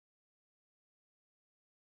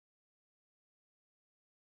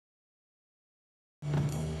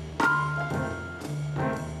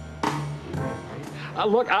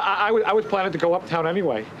Look, I was planning to go uptown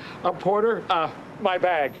anyway. Porter, my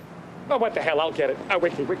bag. Oh, what the hell? I'll get it.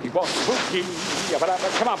 Wiki, wiki, walk, wiki.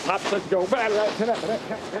 Come on, Pops, let's go.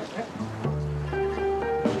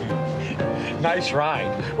 Nice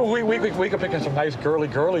ride. We could pick up some nice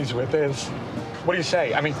girlies with this. What do you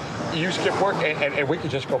say? I mean, you skip work and we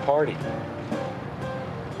could just go party.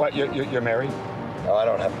 What, you're married? No, I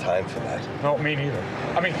don't have time for that. No, me neither.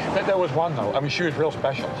 I mean, there was one, though. I mean, she was real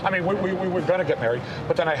special. I mean, we were going to get married,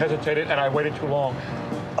 but then I hesitated and I waited too long.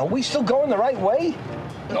 Are we still going the right way?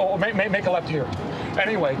 Oh, make a left here.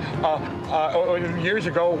 Anyway, years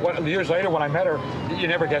later when I met her, you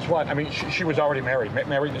never guess what. I mean, she was already married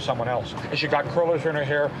to someone else. And she got curlers in her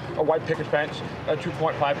hair, a white picket fence,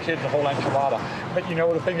 2.5 kids, the whole enchilada. But you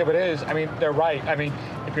know, the thing of it is, I mean, they're right. I mean,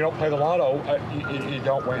 if you don't play the lotto, you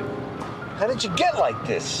don't win. How did you get like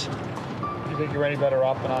this? You think you're any better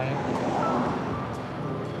off than I am?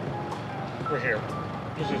 We're here.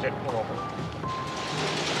 This is it. Pull over.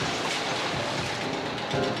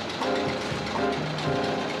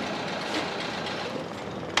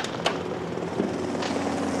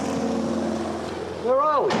 Where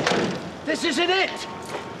are we? This isn't it!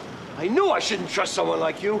 I knew I shouldn't trust someone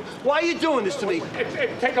like you. Why are you doing this to me?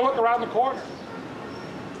 Take a look around the corner.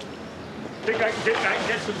 Think I can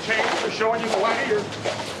get some change for showing you the way here?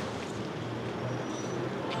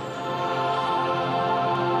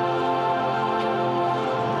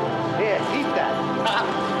 Here, eat that.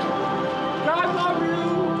 I love you.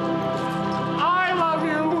 I love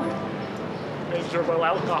you. Miserable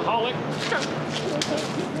alcoholic.